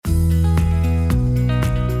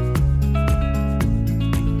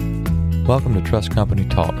Welcome to Trust Company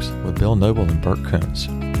Talks with Bill Noble and Bert Kuntz.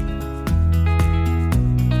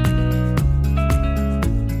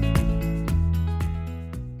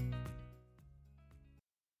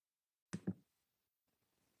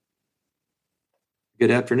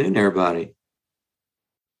 Good afternoon, everybody.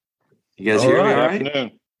 You guys hear me all right?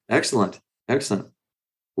 Afternoon. Excellent.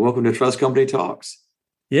 Welcome to Trust Company Talks.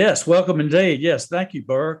 Yes, welcome indeed. Yes, thank you,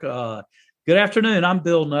 Burke. Good afternoon. I'm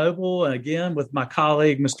Bill Noble, and again with my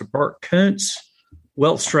colleague, Mr. Bert Kuntz,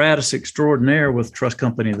 wealth strategist extraordinaire with Trust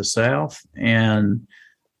Company of the South. And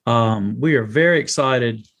we are very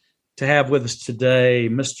excited to have with us today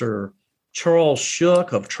Mr. Charles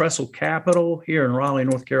Shook of Trestle Capital here in Raleigh,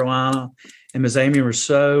 North Carolina, and Ms. Amy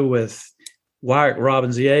Risseeuw with Wyrick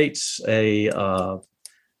Robbins Yates, a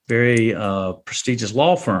very prestigious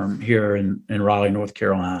law firm here in Raleigh, North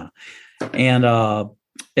Carolina. And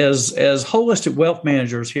as holistic wealth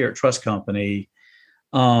managers here at Trust Company,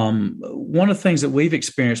 one of the things that we've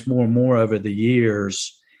experienced more and more over the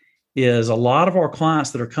years is a lot of our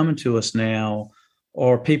clients that are coming to us now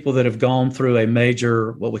are people that have gone through a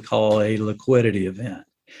major, what we call a liquidity event,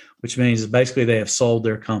 which means basically they have sold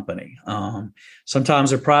their company.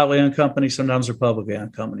 Sometimes they're privately owned companies, sometimes they're publicly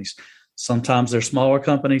owned companies. Sometimes they're smaller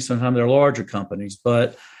companies, sometimes they're larger companies.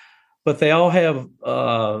 But they all have,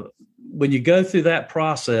 when you go through that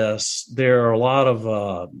process, there are a lot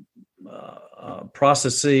of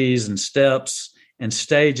processes and steps and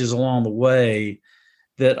stages along the way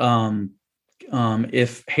that,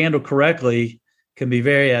 if handled correctly, can be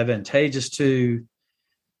very advantageous to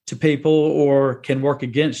people, or can work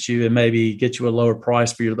against you and maybe get you a lower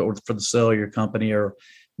price for the sale of your company, or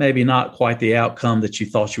maybe not quite the outcome that you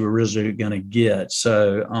thought you were originally going to get.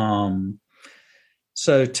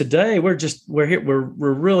 So today we're here.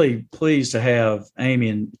 We're really pleased to have Amy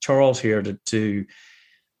and Charles here to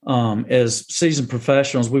as seasoned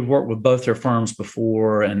professionals. We've worked with both their firms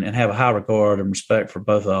before and have a high regard and respect for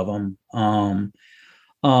both of them. And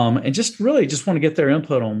just want to get their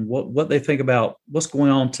input on what they think about what's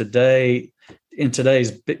going on today in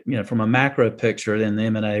today's, from a macro picture in the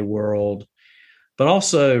M&A world, but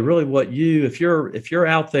also really what if you're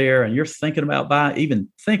out there and you're thinking about buying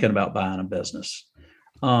a business,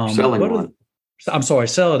 selling a business.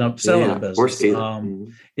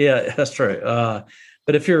 Yeah, that's true.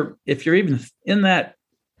 But if you're even in that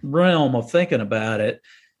realm of thinking about it,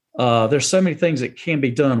 there's so many things that can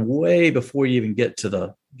be done way before you even get to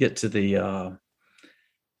the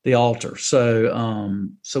altar. So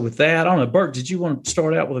with that, I don't know, Bert, did you want to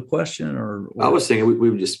start out with a question, or? I was thinking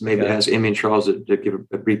we would just maybe ask Amy and Charles to give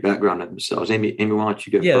a brief background of themselves. Amy, why don't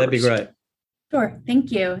you go first? Yeah, that'd be great. Sure.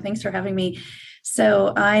 Thank you. Thanks for having me.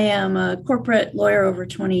 So I am a corporate lawyer over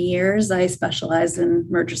 20 years. I specialize in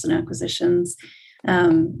mergers and acquisitions.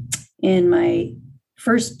 In my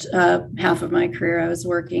first half of my career, I was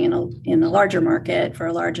working in a larger market for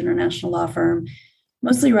a large international law firm,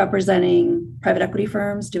 mostly representing private equity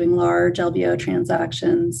firms doing large LBO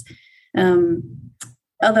transactions.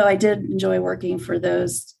 Although I did enjoy working for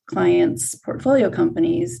those clients' portfolio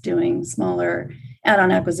companies doing smaller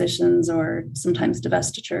add-on acquisitions or sometimes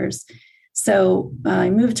divestitures. So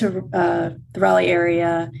I moved to the Raleigh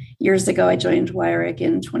area years ago. I joined Wyrick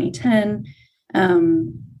in 2010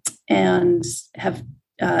 and have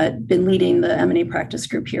been leading the M&A practice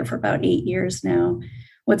group here for about 8 years now.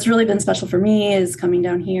 What's really been special for me is coming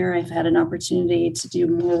down here. I've had an opportunity to do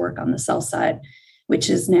more work on the sell side, which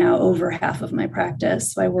is now over half of my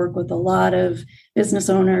practice. So I work with a lot of business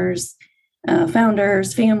owners,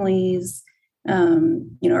 founders, families,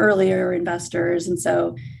 earlier investors. And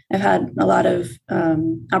so I've had a lot of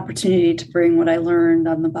opportunity to bring what I learned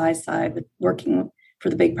on the buy side with working for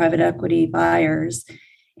the big private equity buyers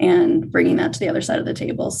and bringing that to the other side of the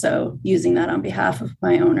table. So using that on behalf of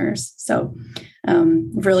my owners. So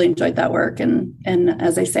I've really enjoyed that work. And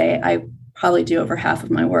as I say, I probably do over half of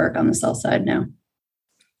my work on the sell side now.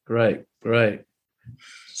 Great.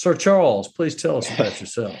 Sir Charles, please tell us about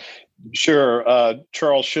yourself. Sure.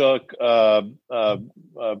 Charles Shook,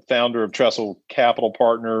 founder of Trestle Capital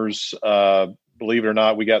Partners. Believe it or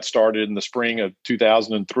not, we got started in the spring of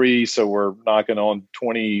 2003. So we're knocking on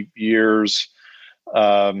 20 years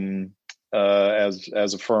as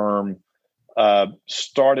a firm.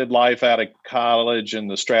 Started life out of college in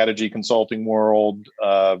the strategy consulting world.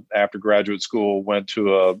 After graduate school, went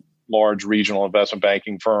to a large regional investment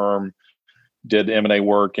banking firm, did M&A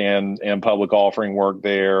work and public offering work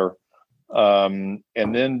there. And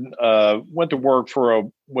then went to work for a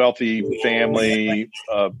wealthy family,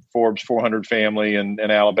 Forbes 400 family in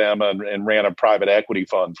Alabama, and ran a private equity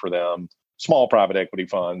fund for them, small private equity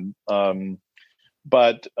fund.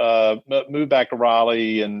 but moved back to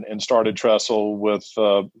Raleigh and started Trestle with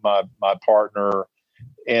my partner.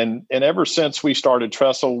 And ever since we started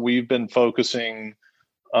Trestle, we've been focusing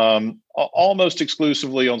almost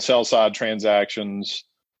exclusively on sell side transactions,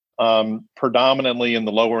 predominantly in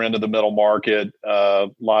the lower end of the middle market.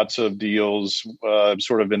 Lots of deals,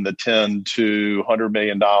 sort of in the $10 to $100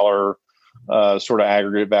 million sort of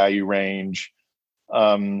aggregate value range.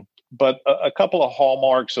 But a couple of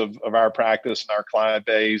hallmarks of our practice and our client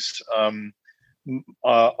base.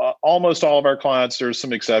 Almost all of our clients, there's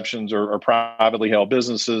some exceptions, are privately held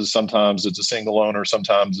businesses. Sometimes it's a single owner,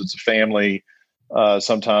 sometimes it's a family,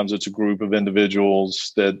 sometimes it's a group of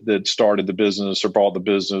individuals that started the business or bought the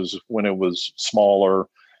business when it was smaller.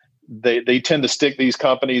 They tend to stick these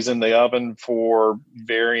companies in the oven for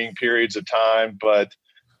varying periods of time, but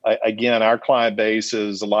again, our client base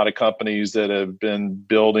is a lot of companies that have been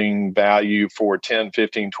building value for 10,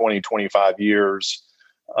 15, 20, 25 years.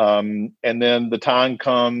 And then the time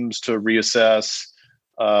comes to reassess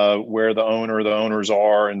where the owners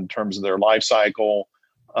are in terms of their life cycle.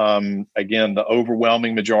 Again, the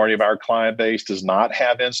overwhelming majority of our client base does not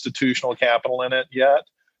have institutional capital in it yet,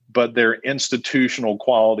 but they're institutional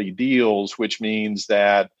quality deals, which means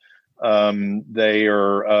that they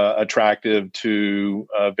are attractive to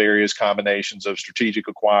various combinations of strategic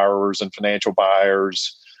acquirers and financial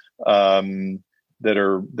buyers that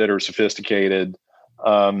are sophisticated.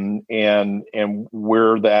 And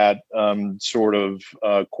we're that sort of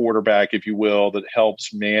quarterback, if you will, that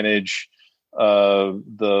helps manage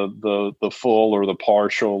the full or the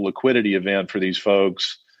partial liquidity event for these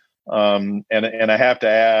folks. And I have to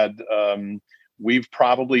add, we've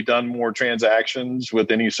probably done more transactions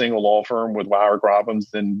with any single law firm with Weyrich Robbins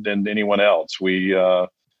than anyone else. We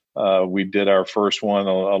did our first one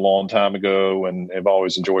a long time ago, and have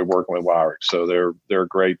always enjoyed working with Weyrich. So they're a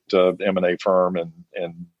great M&A firm, and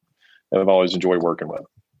I've always enjoyed working with them.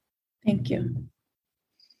 Thank you.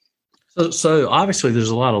 So obviously there's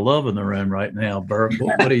a lot of love in the room right now, Burke.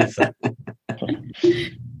 What do you think?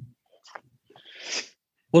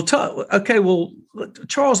 Well,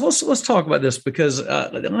 Charles, let's talk about this, because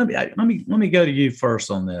let me go to you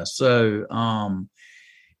first on this. So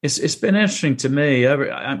it's been interesting to me.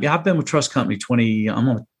 I've been with Trust Company coming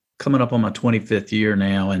up on my 25th year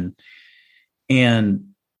now, and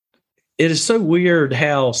it is so weird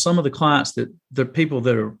how some of the clients that the people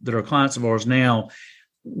that are clients of ours now,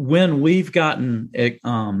 when we've gotten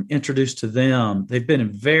introduced to them, they've been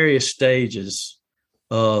in various stages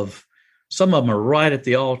of. Some of them are right at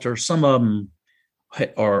the altar. Some of them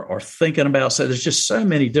are thinking about. So there's just so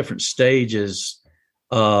many different stages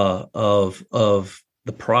of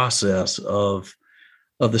the process of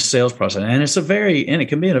the sales process, and it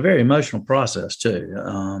can be in a very emotional process too,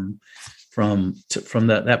 from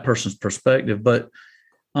that person's perspective. But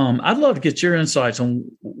I'd love to get your insights on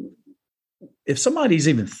if somebody's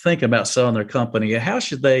even thinking about selling their company, how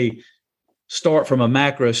should they start from a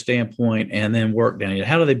macro standpoint and then work down here?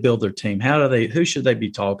 How do they build their team? Who should they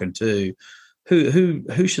be talking to?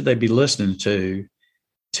 Who should they be listening to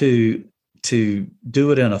do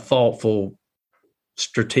it in a thoughtful,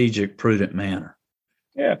 strategic, prudent manner?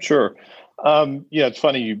 Yeah, sure. It's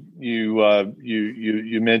funny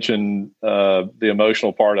you mentioned the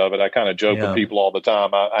emotional part of it. I kind of joke with people all the time.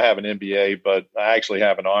 I have an MBA, but I actually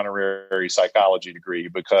have an honorary psychology degree,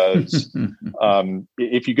 because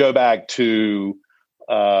if you go back to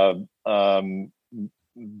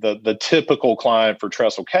the typical client for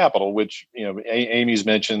Trestle Capital, which Amy's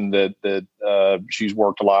mentioned that she's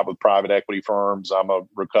worked a lot with private equity firms. I'm a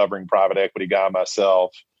recovering private equity guy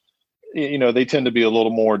myself. They tend to be a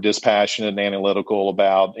little more dispassionate and analytical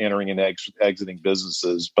about entering and exiting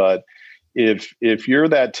businesses. But if you're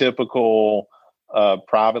that typical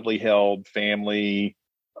privately held family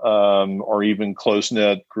or even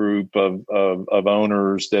close-knit group of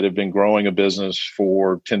owners that have been growing a business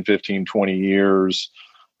for 10, 15, 20 years,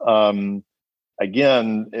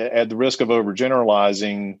 again, at the risk of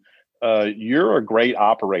overgeneralizing, you're a great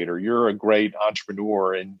operator, you're a great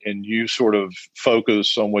entrepreneur, and you sort of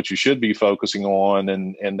focus on what you should be focusing on,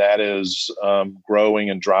 and that is growing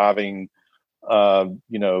and driving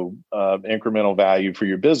incremental value for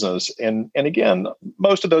your business. And again,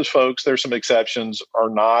 most of those folks, there's some exceptions, are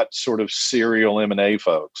not sort of serial M&A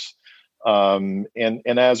folks, and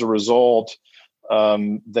as a result,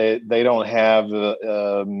 they don't have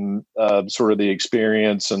sort of the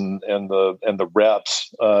experience and the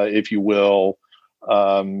reps, if you will,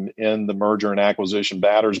 in the merger and acquisition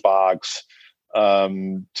batter's box,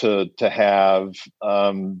 to have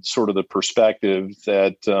sort of the perspective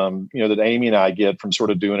that that Amy and I get from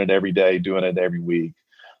sort of doing it every day, doing it every week.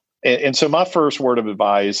 And so my first word of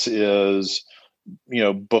advice is,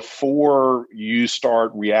 before you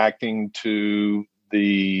start reacting to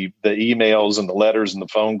the emails and the letters and the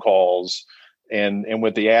phone calls, and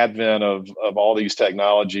with the advent of all these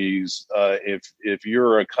technologies, if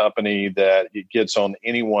you're a company that it gets on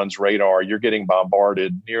anyone's radar, you're getting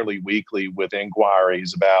bombarded nearly weekly with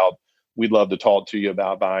inquiries about, we'd love to talk to you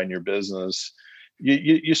about buying your business.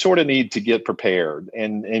 You sort of need to get prepared,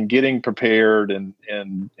 and getting prepared and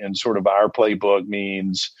sort of our playbook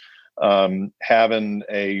means having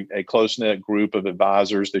a close-knit group of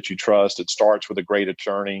advisors that you trust. It starts with a great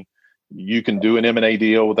attorney. You can do an M&A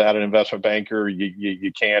deal without an investment banker.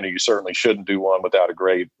 You can, or you certainly shouldn't do one without a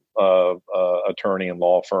great attorney and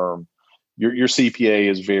law firm. Your CPA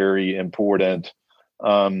is very important.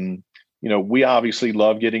 We obviously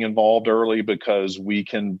love getting involved early because we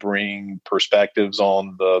can bring perspectives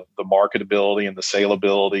on the marketability and the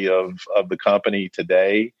saleability of the company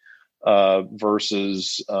today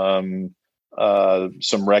versus some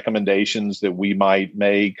recommendations that we might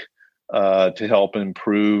make to help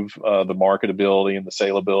improve the marketability and the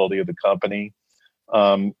saleability of the company.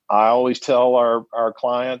 I always tell our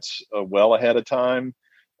clients well ahead of time,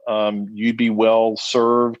 you'd be well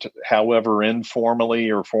served, however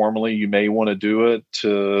informally or formally you may want to do it,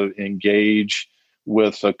 to engage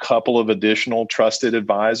with a couple of additional trusted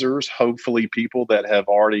advisors, hopefully people that have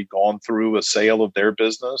already gone through a sale of their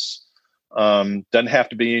business. Doesn't have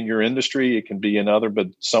to be in your industry. It can be another, but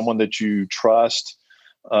someone that you trust.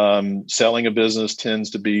 Selling a business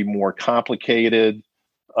tends to be more complicated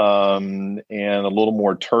and a little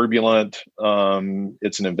more turbulent.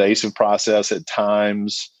 It's an invasive process at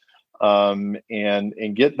times.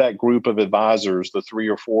 And get that group of advisors, the 3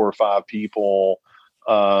 or 4 or 5 people,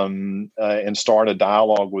 and start a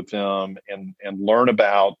dialogue with them and learn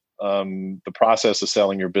about the process of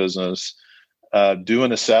selling your business. Do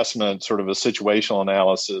an assessment, sort of a situational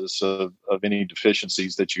analysis of any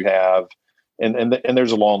deficiencies that you have. And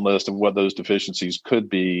there's a long list of what those deficiencies could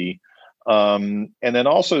be. And then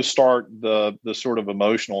also start the sort of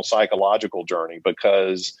emotional, psychological journey,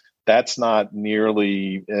 because that's not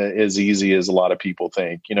nearly as easy as a lot of people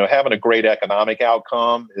think. Having a great economic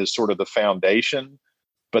outcome is sort of the foundation,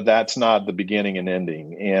 but that's not the beginning and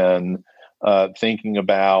ending. And thinking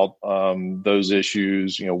about those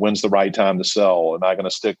issues, when's the right time to sell? Am I going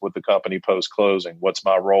to stick with the company post-closing? What's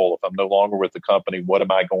my role? If I'm no longer with the company, what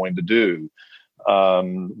am I going to do?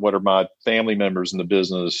 What are my family members in the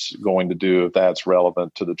business going to do if that's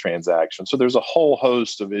relevant to the transaction? So there's a whole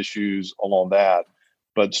host of issues along that,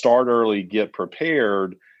 but start early, get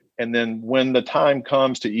prepared. And then when the time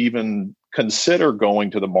comes to even consider going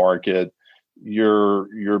to the market,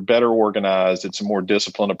 you're better organized. It's a more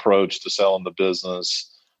disciplined approach to selling the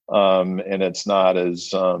business. And it's not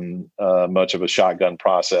as much of a shotgun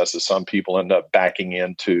process as some people end up backing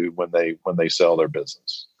into when they sell their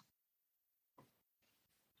business.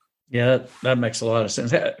 Yeah, that makes a lot of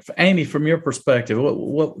sense. Amy, from your perspective,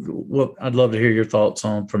 what I'd love to hear your thoughts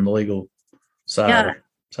on from the legal side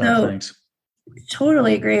of things.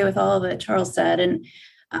 Totally agree with all that Charles said. And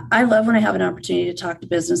I love when I have an opportunity to talk to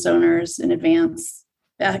business owners in advance,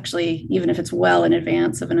 actually, even if it's well in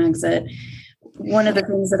advance of an exit. One of the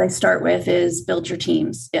things that I start with is build your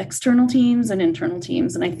teams, external teams and internal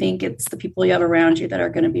teams. And I think it's the people you have around you that are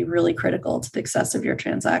going to be really critical to the success of your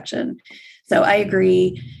transaction. So I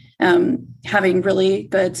agree. Having really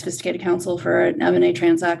good, sophisticated counsel for an M&A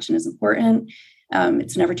transaction is important.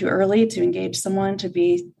 It's never too early to engage someone to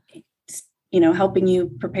be, helping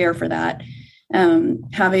you prepare for that.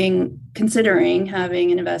 Considering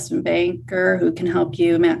having an investment banker who can help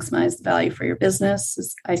you maximize the value for your business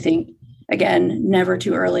is, I think, again, never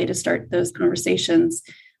too early to start those conversations.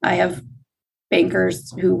 I have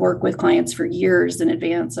bankers who work with clients for years in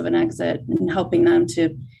advance of an exit and helping them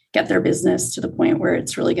to get their business to the point where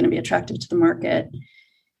it's really going to be attractive to the market.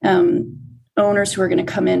 Owners who are going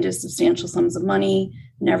to come into substantial sums of money,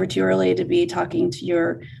 never too early to be talking to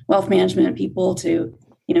your wealth management people to,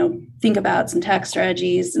 think about some tax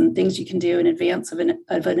strategies and things you can do in advance of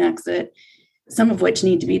an exit, some of which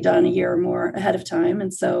need to be done a year or more ahead of time.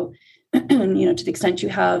 And so, to the extent you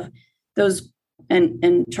have those,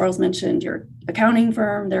 and Charles mentioned your accounting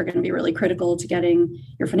firm, they're going to be really critical to getting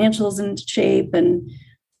your financials into shape. And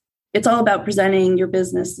it's all about presenting your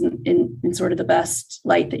business in sort of the best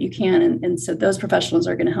light that you can. And so those professionals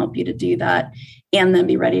are going to help you to do that and then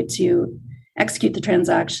be ready to execute the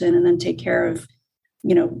transaction and then take care of,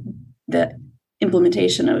 the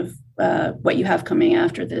implementation of what you have coming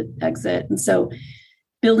after the exit. And so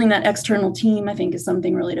building that external team, I think, is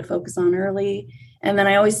something really to focus on early. And then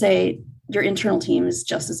I always say your internal team is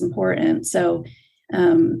just as important. So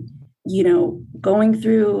Going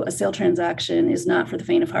through a sale transaction is not for the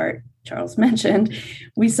faint of heart. Charles mentioned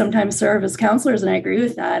we sometimes serve as counselors, and I agree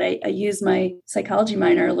with that. I use my psychology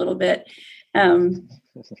minor a little bit. And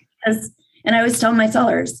I always tell my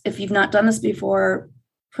sellers, if you've not done this before,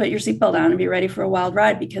 put your seatbelt on and be ready for a wild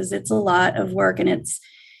ride, because it's a lot of work, and it's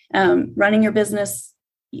running your business,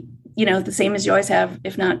 the same as you always have,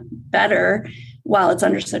 if not better, while it's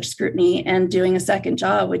under such scrutiny, and doing a second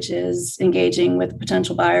job, which is engaging with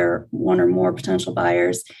potential buyer, one or more potential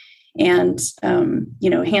buyers, and,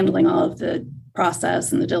 handling all of the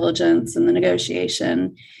process and the diligence and the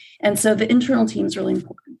negotiation. And so the internal team is really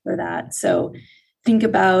important for that. So think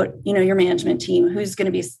about, your management team, who's going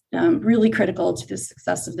to be really critical to the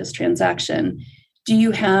success of this transaction. Do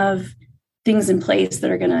you have things in place that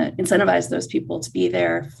are going to incentivize those people to be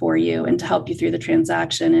there for you and to help you through the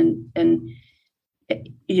transaction? And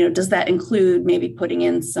does that include maybe putting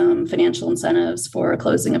in some financial incentives for a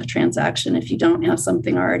closing of a transaction if you don't have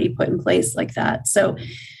something already put in place like that? So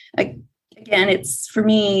again, it's, for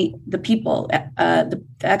me, the people, the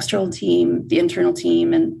external team, the internal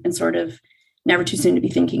team, and sort of never too soon to be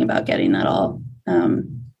thinking about getting that all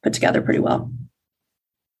put together pretty well.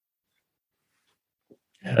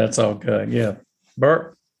 Yeah, that's all good. Yeah.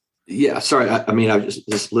 Bert? Yeah, sorry. I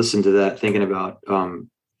just listened to that, thinking about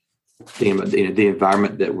the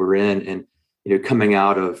environment that we're in, and coming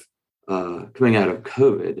out of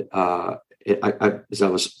COVID. As I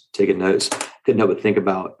was taking notes, couldn't help but think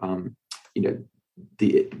about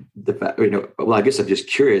the fact. Well, I guess I'm just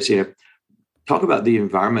curious. Talk about the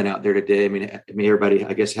environment out there today. I mean, everybody,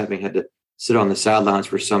 I guess, having had to sit on the sidelines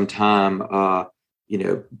for some time.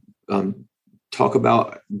 Talk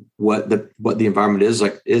about what the environment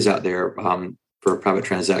is out there for private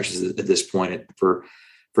transactions at this point for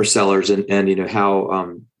sellers, and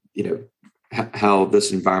how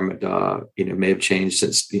this environment may have changed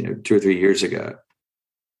since 2 or 3 years ago.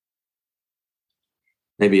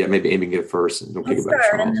 Maybe Amy can go first, and we'll kick it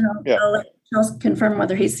back to Charles. I'll let Charles confirm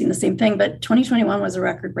whether he's seen the same thing. But 2021 was a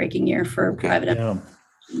record-breaking year for private equity.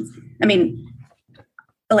 I mean,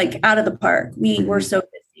 like, out of the park. We were so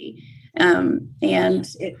busy, and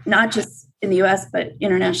not just in the U.S. but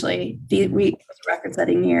internationally. It was a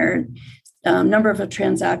record-setting year. Number of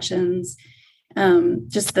transactions,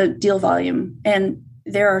 just the deal volume. And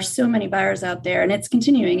there are so many buyers out there, and it's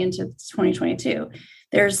continuing into 2022.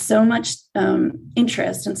 There's so much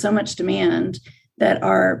interest and so much demand that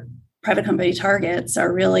our private company targets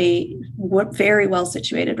are really very well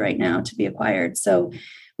situated right now to be acquired. So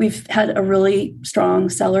we've had a really strong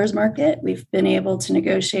sellers market. We've been able to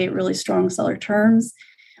negotiate really strong seller terms.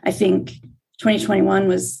 I think 2021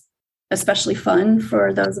 was especially fun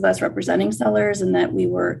for those of us representing sellers, and that we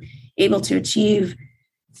were able to achieve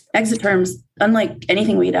exit terms unlike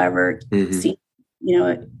anything we'd ever seen,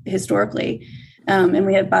 historically. And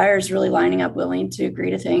we had buyers really lining up, willing to agree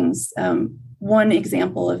to things. One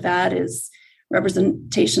example of that is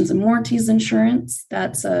representations and warranties insurance.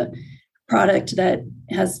 That's a product that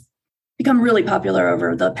has become really popular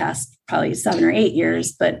over the past probably 7 or 8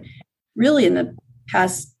 years, but really in the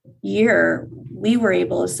past year, we were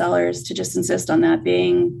able as sellers to just insist on that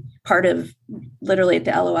being part of, literally at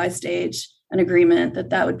the LOI stage, an agreement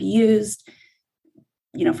that would be used.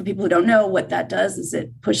 For people who don't know, what that does is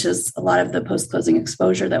it pushes a lot of the post-closing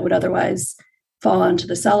exposure that would otherwise fall onto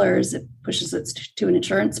the sellers. It pushes it to an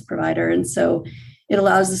insurance provider. And so it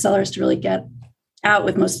allows the sellers to really get out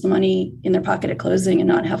with most of the money in their pocket at closing and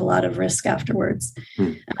not have a lot of risk afterwards.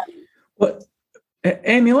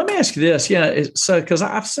 Amy, let me ask you this. Yeah. So, because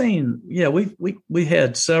I've seen, we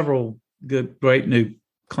had several great new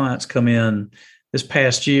clients come in this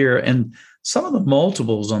past year, and some of the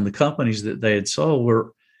multiples on the companies that they had sold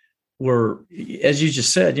were, as you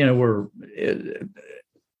just said, were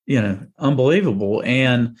unbelievable.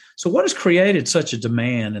 And so what has created such a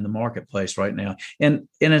demand in the marketplace right now? And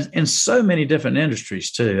in so many different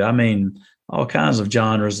industries too. I mean, all kinds of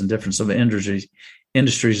genres and different sort of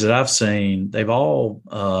industries that I've seen, they all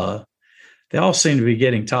seem to be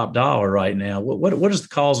getting top dollar right now. What is the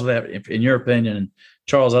cause of that, in your opinion? And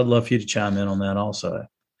Charles, I'd love for you to chime in on that also.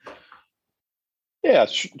 Yeah,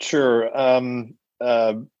 sure.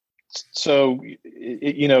 So,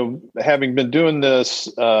 having been doing this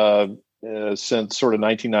since sort of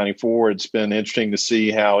 1994, it's been interesting to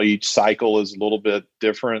see how each cycle is a little bit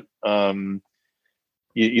different. What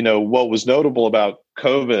was notable about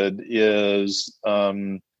COVID is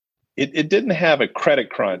it didn't have a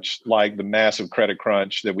credit crunch like the massive credit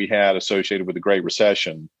crunch that we had associated with the Great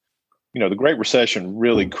Recession. The Great Recession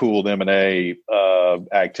really cooled M&A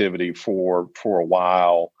activity for a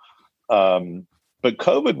while. But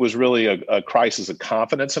COVID was really a crisis of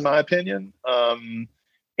confidence, in my opinion.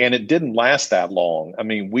 And it didn't last that long. I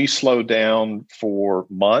mean, we slowed down for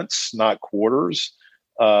months, not quarters.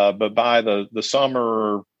 But by the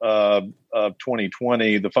summer of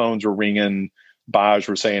 2020, the phones were ringing. Buyers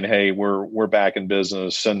were saying, "Hey, we're back in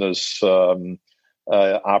business. Send us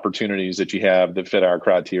opportunities that you have that fit our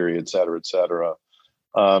criteria, et cetera, et cetera."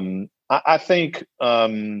 I think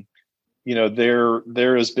there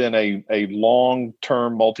has been a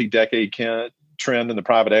long-term, multi-decade trend in the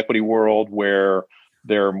private equity world where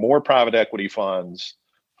there are more private equity funds.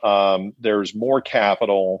 There's more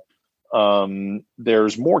capital.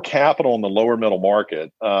 There's more capital in the lower middle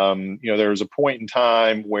market. There was a point in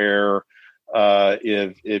time where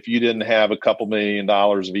if you didn't have a couple $1 million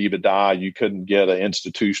of EBITDA, you couldn't get an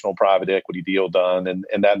institutional private equity deal done,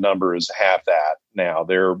 and that number is half that now.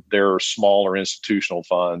 There are smaller institutional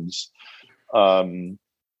funds. The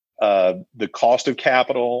cost of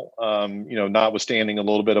capital, notwithstanding a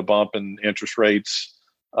little bit of bump in interest rates,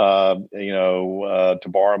 to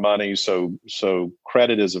borrow money. So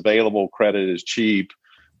credit is available. Credit is cheap.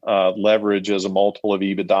 Leverage as a multiple of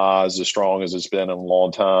EBITDA is as strong as it's been in a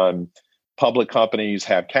long time. Public companies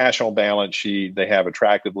have cash on balance sheet. They have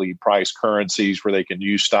attractively priced currencies where they can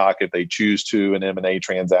use stock if they choose to in M&A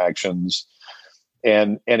transactions.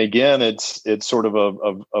 And again, it's sort of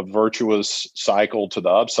a virtuous cycle to the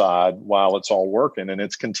upside while it's all working, and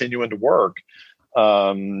it's continuing to work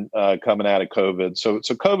coming out of COVID. So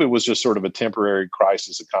COVID was just sort of a temporary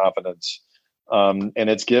crisis of confidence, and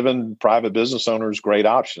it's given private business owners great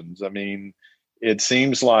options. I mean, it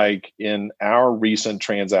seems like in our recent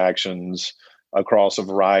transactions across a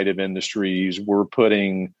variety of industries, we're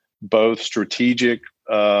putting both strategic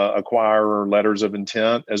acquirer letters of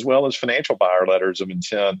intent as well as financial buyer letters of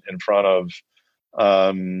intent in front of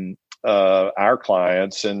our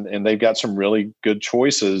clients, and they've got some really good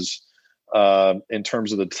choices in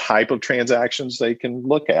terms of the type of transactions they can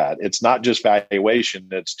look at. It's not just valuation.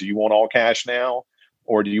 It's, do you want all cash now,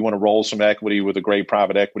 or do you want to roll some equity with a great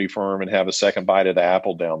private equity firm and have a second bite at the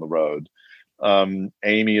apple down the road?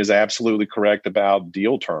 Amy is absolutely correct about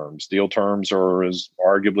deal terms. Deal terms are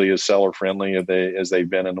arguably as seller friendly as they've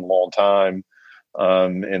been in a long time,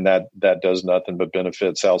 and that does nothing but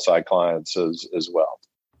benefit sell side clients as well.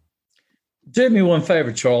 Do me one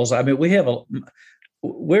favor, Charles. I mean,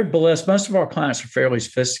 we're blessed. Most of our clients are fairly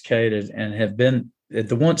sophisticated and have been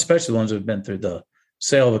especially the ones who have been through the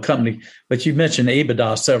sale of a company. But you mentioned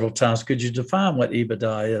EBITDA several times. Could you define what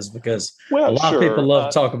EBITDA is? Because a lot of people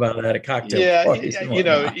love to talk about that at cocktail parties.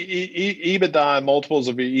 EBITDA and multiples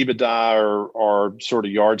of EBITDA are sort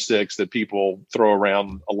of yardsticks that people throw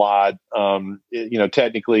around a lot.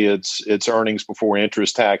 Technically, it's earnings before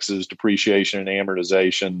interest, taxes, depreciation, and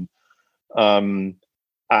amortization.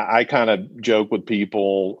 I kind of joke with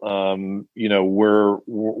people,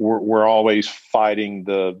 we're always fighting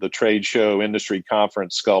the trade show industry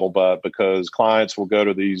conference scuttlebutt, because clients will go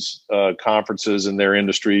to these conferences in their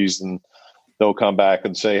industries and they'll come back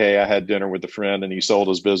and say, "Hey, I had dinner with a friend and he sold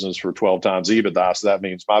his business for 12 times EBITDA. So that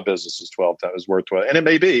means my business is 12 times worth 12. And it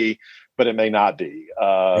may be, but it may not be.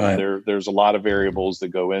 Right. There's a lot of variables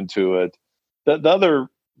that go into it. The other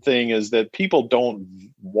thing is that people don't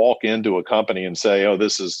walk into a company and say, "Oh,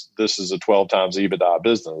 this is a 12 times EBITDA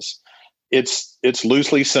business." It's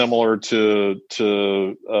loosely similar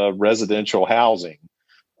to residential housing.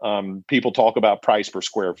 People talk about price per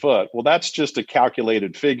square foot. Well, that's just a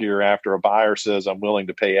calculated figure after a buyer says, "I'm willing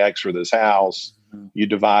to pay X for this house." Mm-hmm. You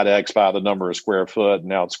divide X by the number of square foot,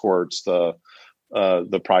 and out squirts the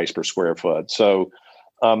price per square foot. So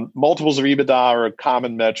multiples of EBITDA are a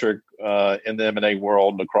common metric in the M&A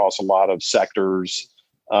world and across a lot of sectors.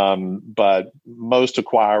 But most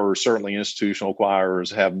acquirers, certainly institutional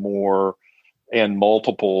acquirers, have more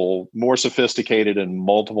sophisticated and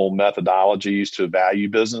multiple methodologies to value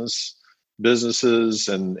businesses.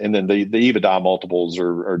 And then the EBITDA multiples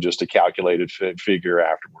are just a calculated figure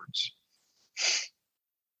afterwards.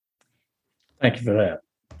 Thank you for that.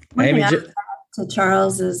 Amy, to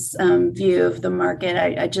Charles's view of the market,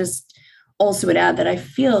 I just also would add that I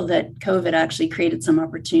feel that COVID actually created some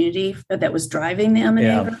opportunity that was driving the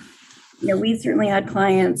M&A. Yeah. We certainly had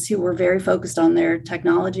clients who were very focused on their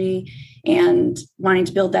technology and wanting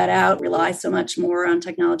to build that out, rely so much more on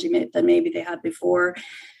technology than maybe they had before.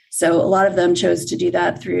 So a lot of them chose to do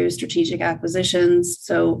that through strategic acquisitions.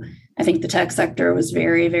 So I think the tech sector was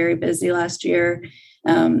very, very busy last year.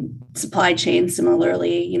 Supply chain,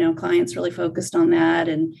 similarly, clients really focused on that,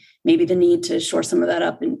 and maybe the need to shore some of that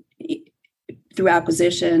up through through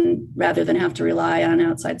acquisition rather than have to rely on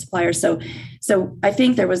outside suppliers. So I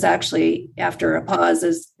think there was actually, after a pause,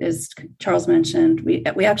 as Charles mentioned, we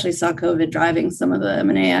actually saw COVID driving some of the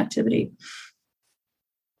M&A activity.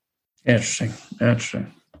 Interesting.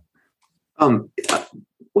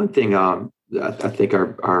 One thing I think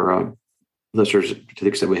our listeners, to the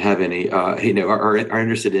extent we have any, are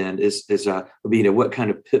interested in is what kind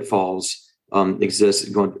of pitfalls exist.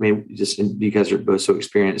 You guys are both so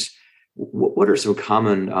experienced. What are some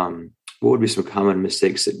common? What would be some common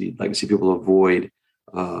mistakes that you'd like to see people avoid?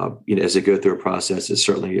 As they go through a process that's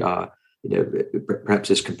certainly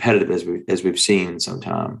perhaps as competitive as we've seen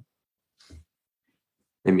sometime.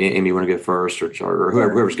 Amy, you want to go first, or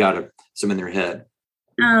whoever's got some in their head?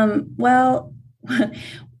 Well,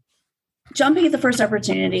 jumping at the first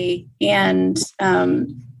opportunity and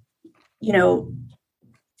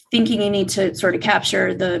thinking you need to sort of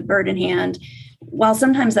capture the bird in hand. While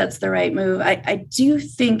sometimes that's the right move, I do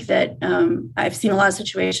think that I've seen a lot of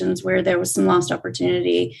situations where there was some lost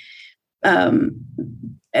opportunity.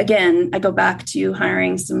 Again, I go back to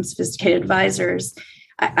hiring some sophisticated advisors.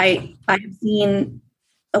 I've seen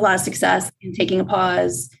a lot of success in taking a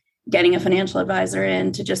pause, getting a financial advisor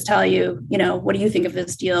in to just tell you, what do you think of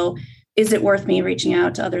this deal? Is it worth me reaching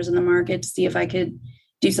out to others in the market to see if I could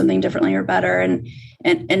do something differently or better? And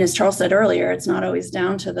as Charles said earlier, it's not always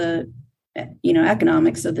down to the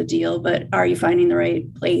economics of the deal, but are you finding the right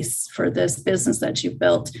place for this business that you've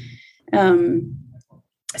built?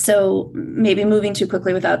 So maybe moving too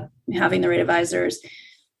quickly without having the right advisors,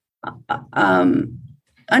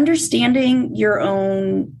 understanding your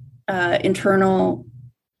own internal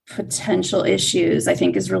potential issues, I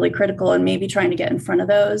think, is really critical, and maybe trying to get in front of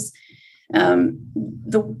those.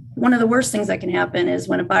 One of the worst things that can happen is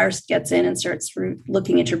when a buyer gets in and starts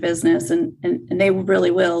looking at your business, and they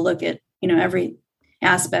really will look at every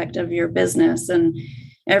aspect of your business and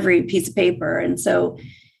every piece of paper. And so,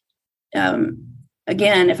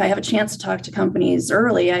 again, if I have a chance to talk to companies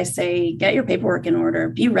early, I say, get your paperwork in order,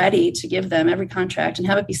 be ready to give them every contract and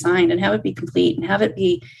have it be signed and have it be complete and have it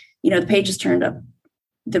be, the pages turned up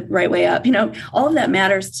the right way up. All of that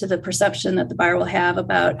matters to the perception that the buyer will have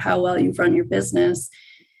about how well you've run your business.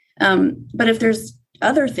 But if there's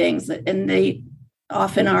other things and they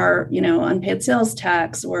often are, unpaid sales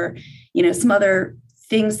tax or, some other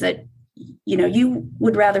things that, you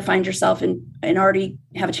would rather find yourself in and already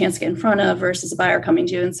have a chance to get in front of versus a buyer coming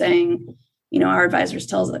to you and saying, our advisors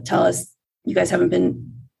tell us you guys haven't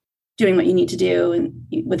been doing what you need to do and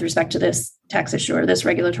with respect to this tax issue or this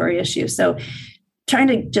regulatory issue. So trying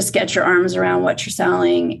to just get your arms around what you're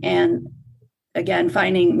selling and, again,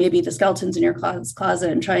 finding maybe the skeletons in your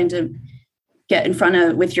closet and trying to get in front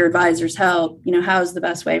of, with your advisor's help, how's the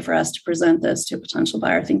best way for us to present this to a potential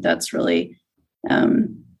buyer? I think that's really,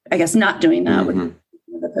 I guess, not doing that would be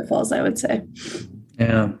the pitfalls, I would say.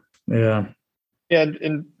 Yeah.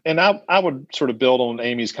 And I would sort of build on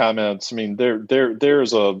Amy's comments. I mean,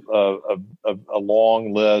 there's a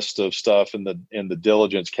long list of stuff in the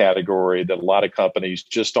diligence category that a lot of companies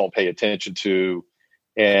just don't pay attention to,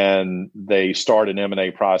 and they start an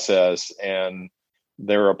M&A process and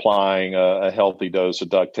they're applying a healthy dose of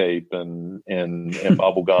duct tape and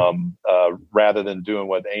bubble gum rather than doing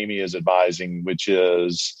what Amy is advising, which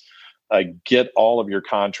is get all of your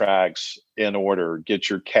contracts in order, get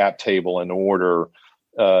your cap table in order.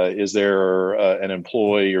 Is there an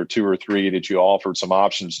employee or two or three that you offered some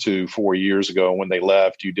options to 4 years ago? When they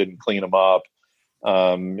left, you didn't clean them up.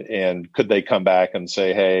 And could they come back and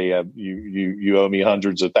say, hey, you owe me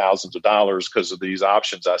hundreds of thousands of dollars because of these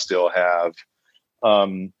options I still have?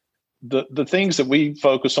 The things that we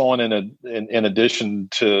focus on in addition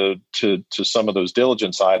to some of those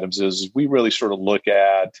diligence items is we really sort of look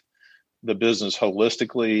at the business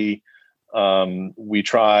holistically. We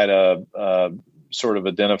try to sort of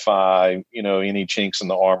identify, any chinks in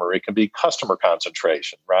the armor. It can be customer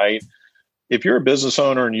concentration, right? If you're a business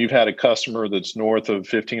owner and you've had a customer that's north of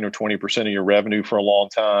 15 or 20% of your revenue for a long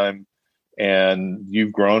time, and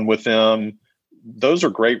you've grown with them, those are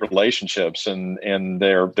great relationships and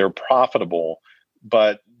they're profitable.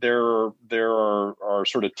 But there are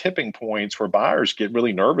sort of tipping points where buyers get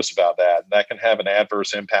really nervous about that. And that can have an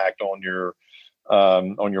adverse impact on your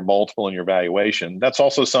multiple and your valuation. That's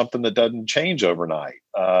also something that doesn't change overnight.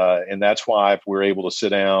 And that's why if we're able to sit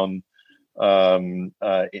down, well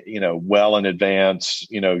in advance,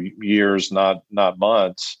 years, not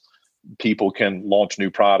months, people can launch new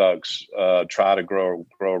products, try to grow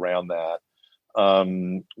around that.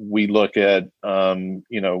 We look at,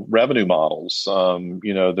 revenue models.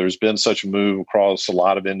 There's been such a move across a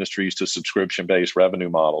lot of industries to subscription-based revenue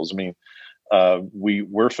models. I mean,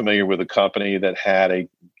 we're familiar with a company that had a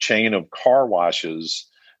chain of car washes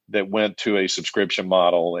that went to a subscription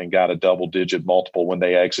model and got a double-digit multiple when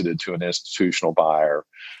they exited to an institutional buyer.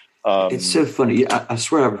 It's so funny. I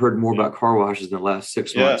swear I've heard more about car washes in the last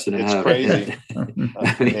 6 months than I have. Crazy.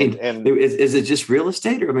 I mean, is it just real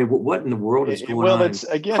estate? Or I mean, what in the world is going on? Well, I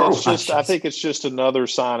think it's just another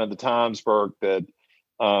sign of the times, Burke, that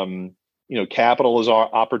capital is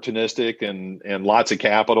opportunistic, and lots of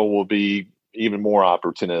capital will be even more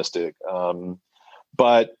opportunistic.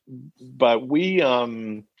 But we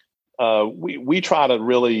try to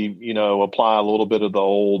really, apply a little bit of the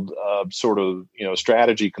old sort of,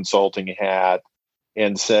 strategy consulting hat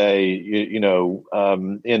and say, in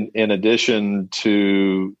addition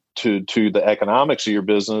to the economics of your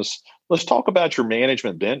business, let's talk about your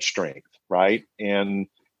management bench strength, right? And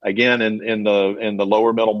again, in the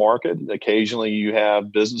lower middle market, occasionally you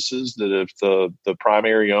have businesses that if the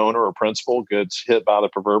primary owner or principal gets hit by the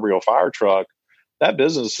proverbial fire truck, that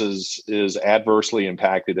business is adversely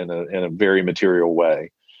impacted in a very material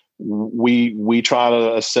way. We try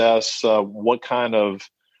to assess what kind of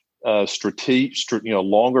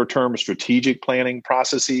longer term strategic planning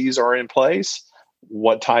processes are in place,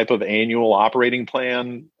 what type of annual operating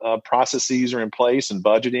plan processes are in place, and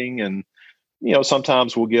budgeting. And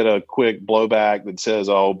sometimes we'll get a quick blowback that says,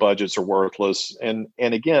 "Oh, budgets are worthless." And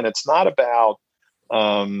again, it's not about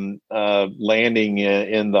landing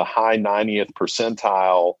in the high 90th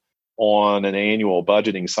percentile on an annual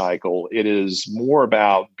budgeting cycle. It is more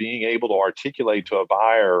about being able to articulate to a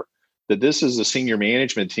buyer that this is a senior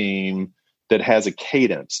management team that has a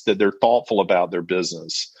cadence, that they're thoughtful about their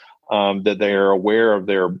business, that they're aware of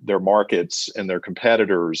their markets and their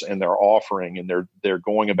competitors and their offering, and they're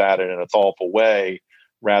going about it in a thoughtful way,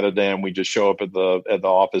 rather than we just show up at the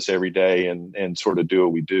office every day and sort of do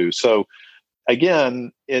what we do. So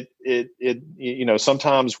again,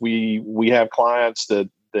 sometimes we have clients that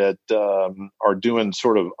are doing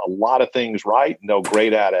sort of a lot of things right, and they'll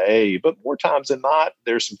grade out of A, but more times than not,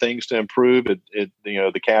 there's some things to improve.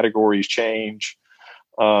 The categories change,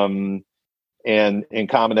 and in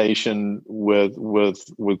combination with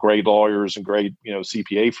great lawyers and great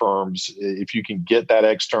CPA firms, if you can get that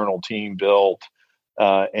external team built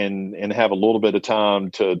and have a little bit of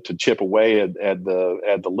time to chip away at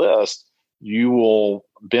the list, you will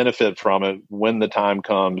benefit from it when the time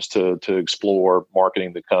comes to explore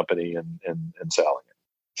marketing the company and selling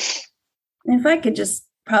it. And if I could just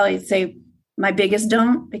probably say my biggest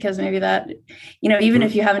don't, because maybe that, even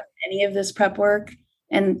if you haven't done any of this prep work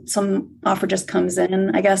and some offer just comes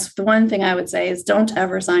in, I guess the one thing I would say is don't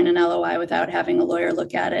ever sign an LOI without having a lawyer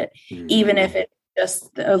look at it, even if it's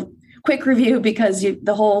just a quick review, because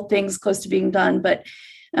the whole thing's close to being done. But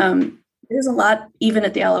there's a lot, even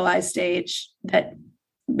at the LOI stage, that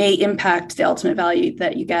may impact the ultimate value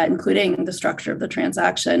that you get, including the structure of the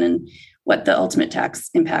transaction and what the ultimate tax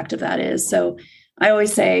impact of that is. So I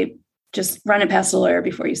always say, just run it past a lawyer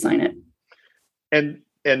before you sign it. And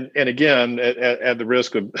again, at the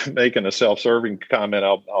risk of making a self-serving comment,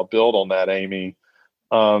 I'll build on that, Amy.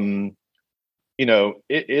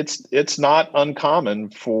 It's not uncommon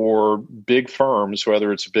for big firms,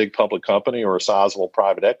 whether it's a big public company or a sizable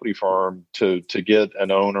private equity firm, to get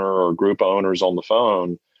an owner or a group of owners on the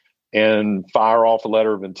phone and fire off a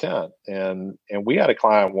letter of intent. And we had a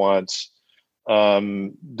client once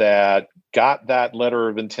that got that letter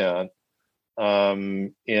of intent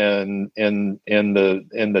in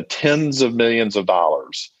the tens of millions of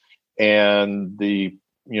dollars, and the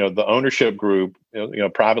ownership group,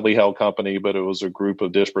 privately held company, but it was a group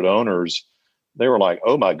of disparate owners. They were like,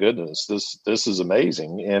 "Oh my goodness, this is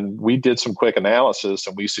amazing." And we did some quick analysis,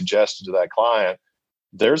 and we suggested to that client,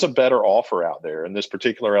 there's a better offer out there. And this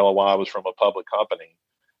particular LOI was from a public company.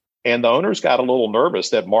 And the owners got a little nervous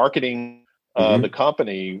that marketing the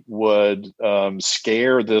company would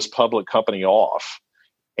scare this public company off.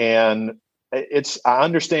 And I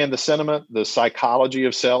understand the sentiment. The psychology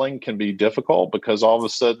of selling can be difficult, because all of a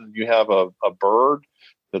sudden you have a bird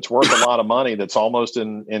that's worth a lot of money that's almost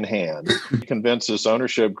in hand. Convince this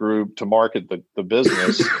ownership group to market the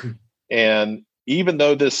business. And even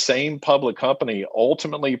though this same public company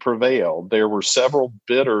ultimately prevailed, there were several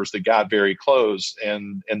bidders that got very close,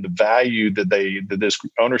 and the value that this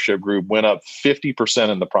ownership group went up 50%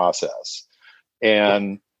 in the process.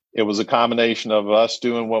 And it was a combination of us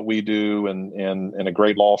doing what we do and a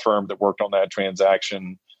great law firm that worked on that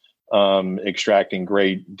transaction, extracting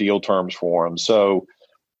great deal terms for them. So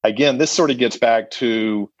again, this sort of gets back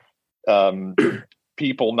to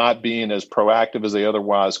people not being as proactive as they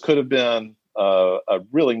otherwise could have been. A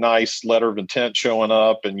really nice letter of intent showing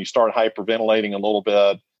up, and you start hyperventilating a little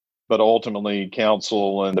bit, ultimately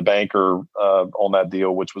counsel and the banker on that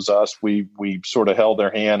deal, which was us, we sort of held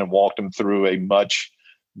their hand and walked them through a much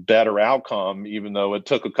better outcome, even though it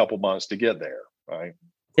took a couple months to get there. Right.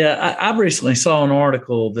 Yeah. I recently saw an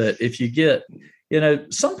article that if you get,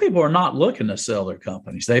 some people are not looking to sell their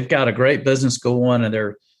companies. They've got a great business going and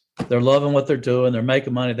they're loving what they're doing. They're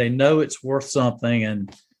making money. They know it's worth something,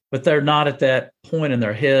 but they're not at that point in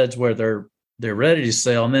their heads where they're ready to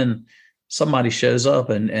sell. And then somebody shows up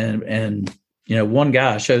and one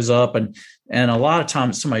guy shows up and a lot of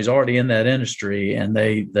times somebody's already in that industry and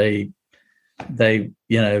they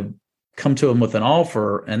come to them with an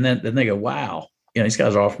offer and then they go, wow, these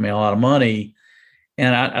guys are offering me a lot of money.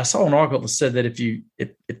 And I saw an article that said that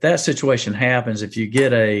if that situation happens, if you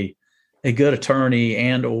get a good attorney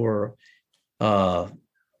and or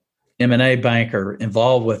M&A banker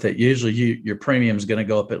involved with it, usually your premium is going to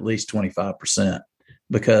go up at least 25%,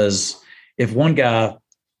 because if one guy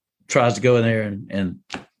tries to go in there and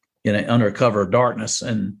under a cover of darkness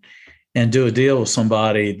and do a deal with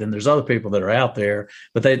somebody, then there's other people that are out there,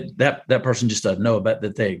 but that person just doesn't know about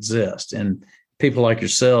that they exist. And people like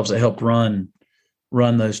yourselves that help run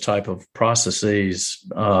those type of processes,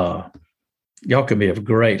 y'all can be of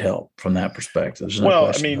great help from that perspective. There's no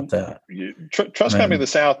question about that. Trust Company of the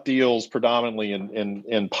South deals predominantly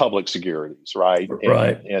in public securities, right?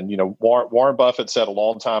 Right. And Warren Buffett said a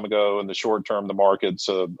long time ago, in the short term, the market's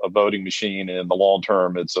a voting machine, and in the long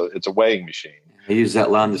term, it's a weighing machine. I used that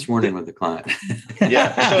line this morning with the client.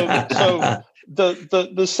 Yeah. So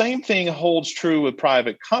the same thing holds true with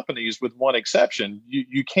private companies, with one exception.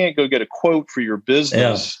 You can't go get a quote for your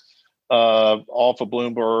business. Yeah. Off of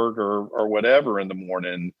Bloomberg or whatever in the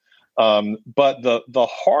morning. But the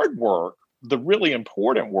hard work, the really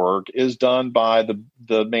important work, is done by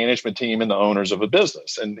the management team and the owners of a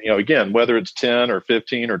business. And, again, whether it's 10 or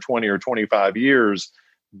 15 or 20 or 25 years,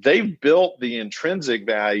 they've built the intrinsic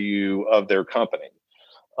value of their company.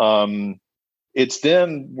 It's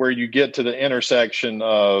then where you get to the intersection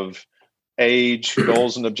of age,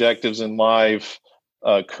 goals and objectives in life,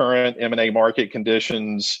 current M&A market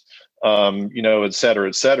conditions, et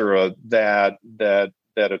cetera, that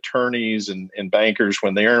attorneys and bankers,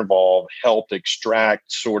 when they're involved, helped extract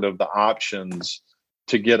sort of the options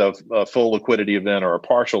to get a full liquidity event or a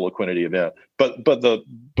partial liquidity event. But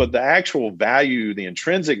the actual value, the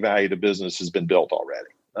intrinsic value of the business, has been built already.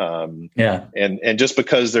 And just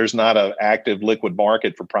because there's not an active liquid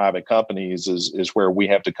market for private companies is where we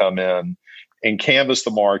have to come in and canvass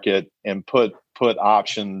the market and put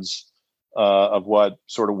options of what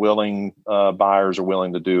sort of willing buyers are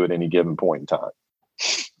willing to do at any given point in time.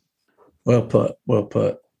 Well put. I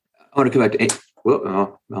want to come back to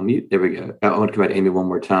I'll mute. There we go. I want to come back to Amy one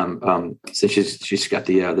more time, since she's got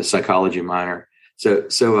the psychology minor. So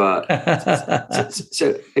I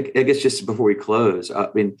guess just before we close,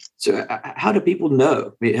 how do people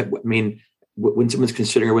know? I mean, when someone's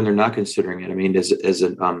considering or when they're not considering it. As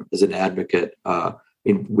an advocate,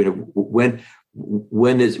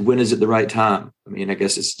 when is it the right time? I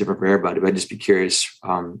guess it's different for everybody, but I'd just be curious,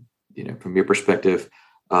 from your perspective,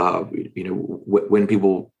 when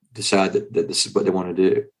people decide that this is what they want to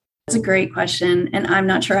do. That's a great question. And I'm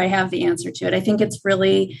not sure I have the answer to it. I think it's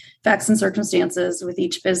really facts and circumstances with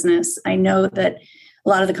each business. I know that a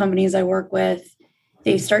lot of the companies I work with,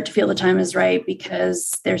 they start to feel the time is right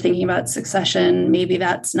because they're thinking about succession. Maybe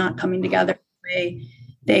that's not coming together the way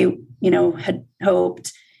they, had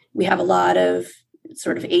hoped. We have a lot of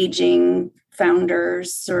sort of aging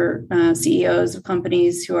founders or CEOs of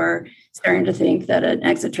companies who are starting to think that an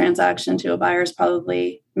exit transaction to a buyer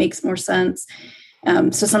probably makes more sense.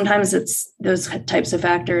 So sometimes it's those types of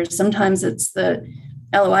factors. Sometimes it's the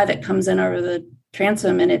LOI that comes in over the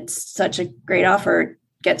transom and it's such a great offer, it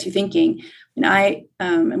gets you thinking. And I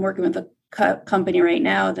am working with a company right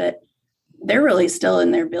now that they're really still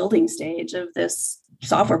in their building stage of this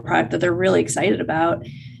software product that they're really excited about.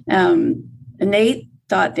 And they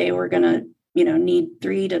thought they were going to, need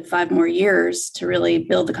 3 to 5 more years to really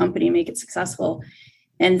build the company and make it successful.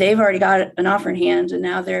 And they've already got an offer in hand. And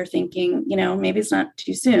now they're thinking, maybe it's not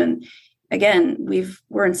too soon. Again,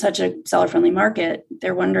 we're in such a seller-friendly market.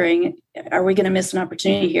 They're wondering, are we going to miss an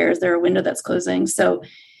opportunity here? Is there a window that's closing? So,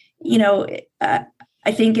 I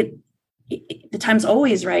think the time's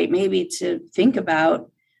always right, maybe, to think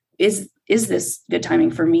about, is this good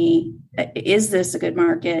timing for me? Is this a good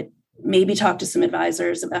market? Maybe talk to some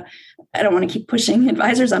advisors about, I don't want to keep pushing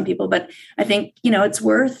advisors on people, but I think, it's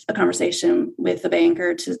worth a conversation with a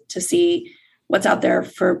banker to see what's out there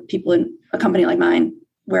for people in a company like mine,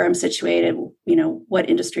 where I'm situated, what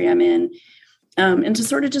industry I'm in, and to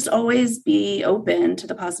sort of just always be open to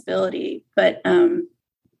the possibility. But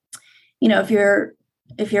if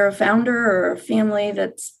you're a founder or a family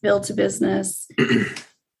that's built a business,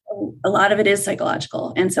 a lot of it is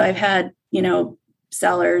psychological. And so I've had,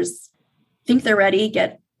 sellers think they're ready,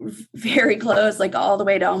 get very close, like all the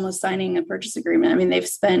way to almost signing a purchase agreement. I mean, they've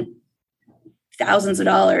spent thousands of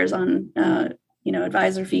dollars on,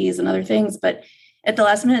 advisor fees and other things, but at the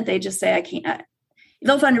last minute, they just say, I can't.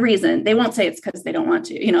 They'll find a reason. They won't say it's because they don't want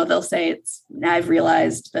to. They'll say I've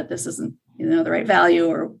realized that this isn't, the right value,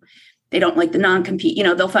 or they don't like the non-compete.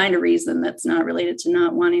 They'll find a reason that's not related to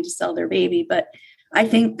not wanting to sell their baby. But I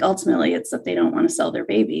think ultimately it's that they don't want to sell their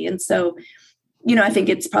baby. And so, I think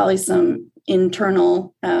it's probably some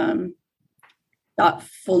internal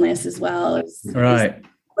thoughtfulness as well. Right.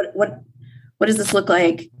 What does this look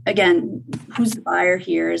like? Again, who's the buyer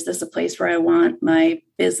here? Is this a place where I want my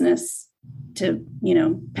business to,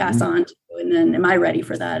 pass on to? And then am I ready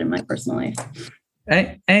for that in my personal life?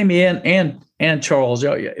 Amy and Charles,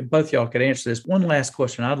 both y'all could answer this. One last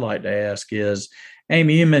question I'd like to ask is,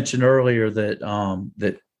 Amy, you mentioned earlier that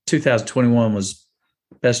that 2021 was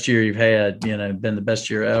best year you've had, been the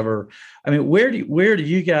best year ever. I mean, where do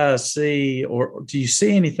you guys see, or do you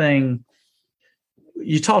see anything?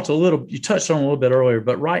 You touched on a little bit earlier,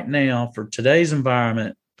 but right now for today's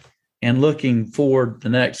environment and looking forward the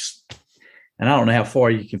next, and I don't know how far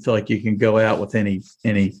you can feel like you can go out with any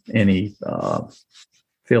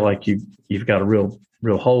feel like you've got a real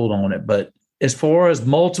hold on it. But as far as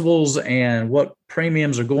multiples and what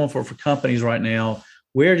premiums are going for companies right now,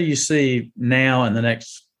 where do you see now in the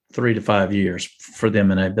next 3 to 5 years for the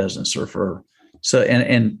M&A business, or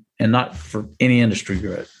and not for any industry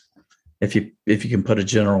group? If you can put a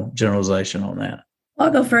generalization on that.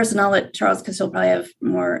 I'll go first, and I'll let Charles, because he'll probably have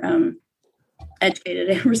more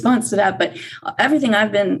educated response to that. But everything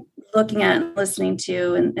I've been looking at and listening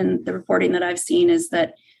to, and the reporting that I've seen, is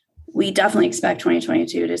that we definitely expect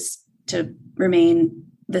 2022 to remain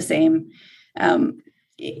the same.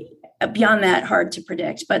 Beyond that, hard to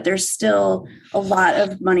predict, but there's still a lot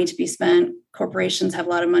of money to be spent. Corporations have a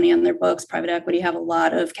lot of money on their books. Private equity have a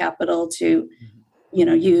lot of capital to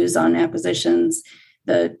use on acquisitions.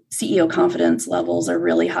 The CEO confidence levels are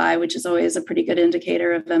really high, which is always a pretty good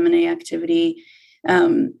indicator of M&A activity.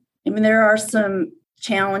 There are some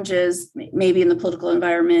challenges, maybe in the political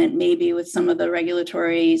environment, maybe with some of the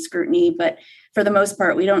regulatory scrutiny, but for the most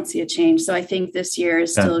part, we don't see a change. So I think this year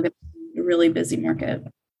is still going to be a really busy market.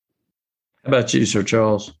 How about you, Sir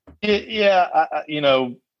Charles? Yeah,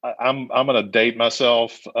 I'm going to date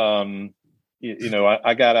myself. I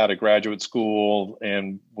got out of graduate school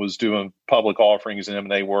and was doing public offerings and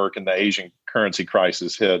M&A work, and the Asian currency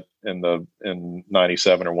crisis hit in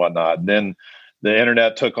 97 or whatnot. And then the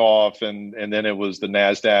internet took off, and then it was the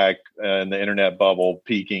NASDAQ and the internet bubble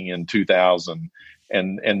peaking in 2000.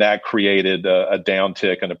 And that created a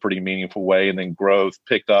downtick in a pretty meaningful way. And then growth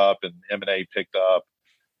picked up and M&A picked up,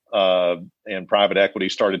 and private equity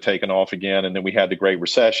started taking off again. And then we had the Great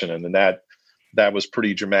Recession, and then that was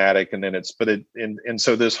pretty dramatic. And then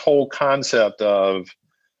so this whole concept of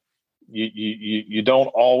you don't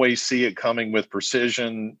always see it coming with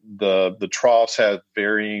precision. The troughs have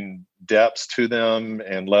varying depths to them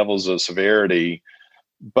and levels of severity,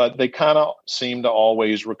 but they kind of seem to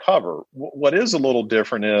always recover. What is a little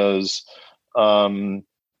different is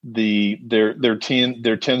there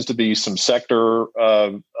tends to be some sector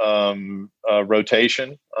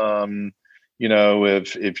rotation.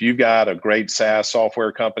 If you've got a great SaaS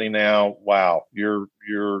software company now, wow, your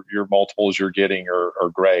multiples you're getting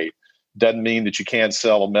are great. Doesn't mean that you can't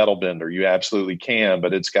sell a metal bender. You absolutely can,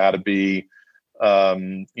 but it's got to be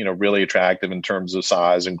really attractive in terms of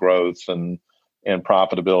size and growth and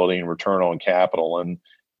profitability and return on capital.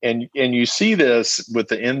 And you see this with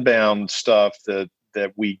the inbound stuff that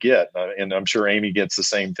we get, and I'm sure Amy gets the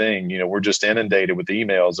same thing. We're just inundated with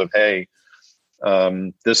emails of, hey,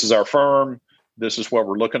 this is our firm. This is what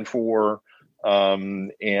we're looking for.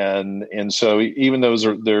 And so even though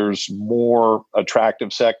there's more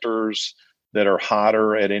attractive sectors that are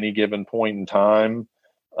hotter at any given point in time,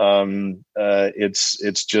 it's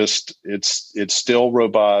still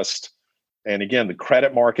robust. And again, the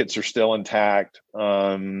credit markets are still intact.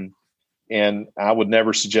 And I would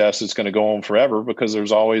never suggest it's going to go on forever, because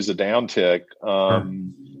there's always a downtick.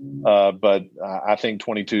 But I think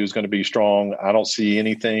 22 is going to be strong. I don't see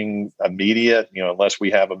anything immediate, unless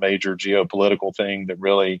we have a major geopolitical thing that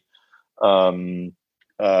really hammers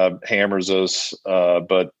us.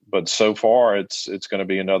 But so far, it's going to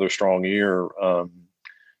be another strong year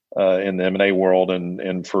in the M&A world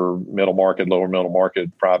and for middle market, lower middle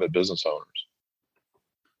market, private business owners.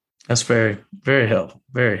 That's very, very helpful.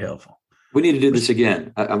 Very helpful. We need to do this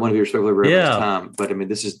again. I want to be respectful of everyone's Yeah. time, but I mean,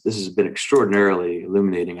 this has been extraordinarily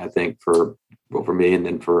illuminating, I think, for me, and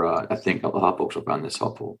then for I think a lot of folks will find this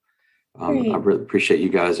helpful. I really appreciate you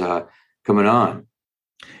guys coming on.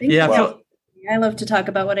 Thank Yeah, you. I love to talk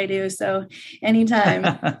about what I do, so anytime.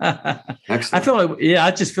 Excellent.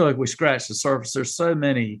 I just feel like we scratched the surface. There's so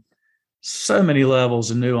many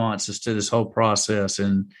levels and nuances to this whole process,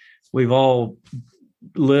 and we've all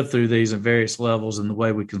lived through these at various levels in the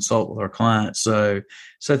way we consult with our clients. So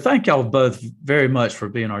thank y'all both very much for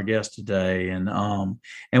being our guest today, and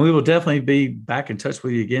we will definitely be back in touch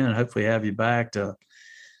with you again, and hopefully have you back to.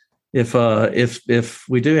 If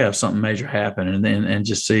we do have something major happen, and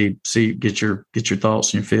just get your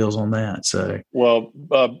thoughts and your feels on that. So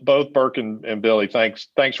both Burke and Billy, thanks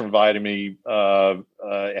for inviting me.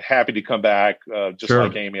 Happy to come back. Just Sure.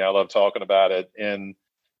 Like Amy, I love talking about it. And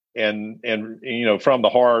from the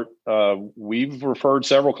heart, we've referred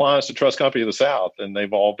several clients to Trust Company of the South, and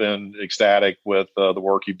they've all been ecstatic with the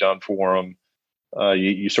work you've done for them.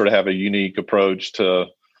 You sort of have a unique approach to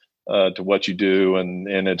what you do, and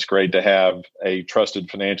it's great to have a trusted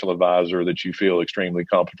financial advisor that you feel extremely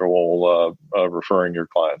comfortable referring your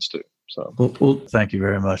clients to. So, well, thank you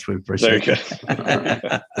very much. We appreciate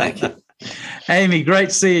it. Thank you, Amy.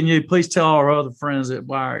 Great seeing you. Please tell our other friends at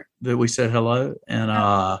Wire that we said hello,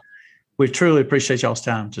 and we truly appreciate y'all's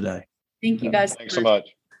time today. Thank you, guys. Thanks so much.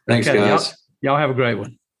 Thanks, Okay, guys. Y'all have a great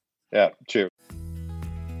one. Yeah. Cheers.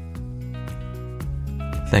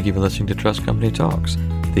 Thank you for listening to Trust Company Talks.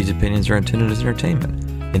 These opinions are intended as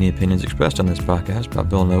entertainment. Any opinions expressed on this podcast by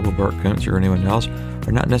Bill Noble, Burke Kuntz, or anyone else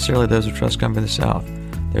are not necessarily those of Trust Company of the South.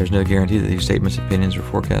 There is no guarantee that these statements, opinions, or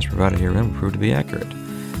forecasts provided herein will prove to be accurate.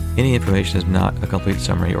 Any information is not a complete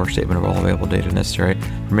summary or statement of all available data necessary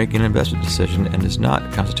for making an investment decision and does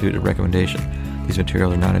not constitute a recommendation. These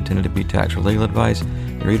materials are not intended to be tax or legal advice,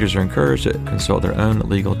 and readers are encouraged to consult their own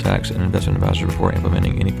legal, tax, and investment advisor before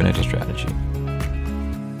implementing any financial strategy.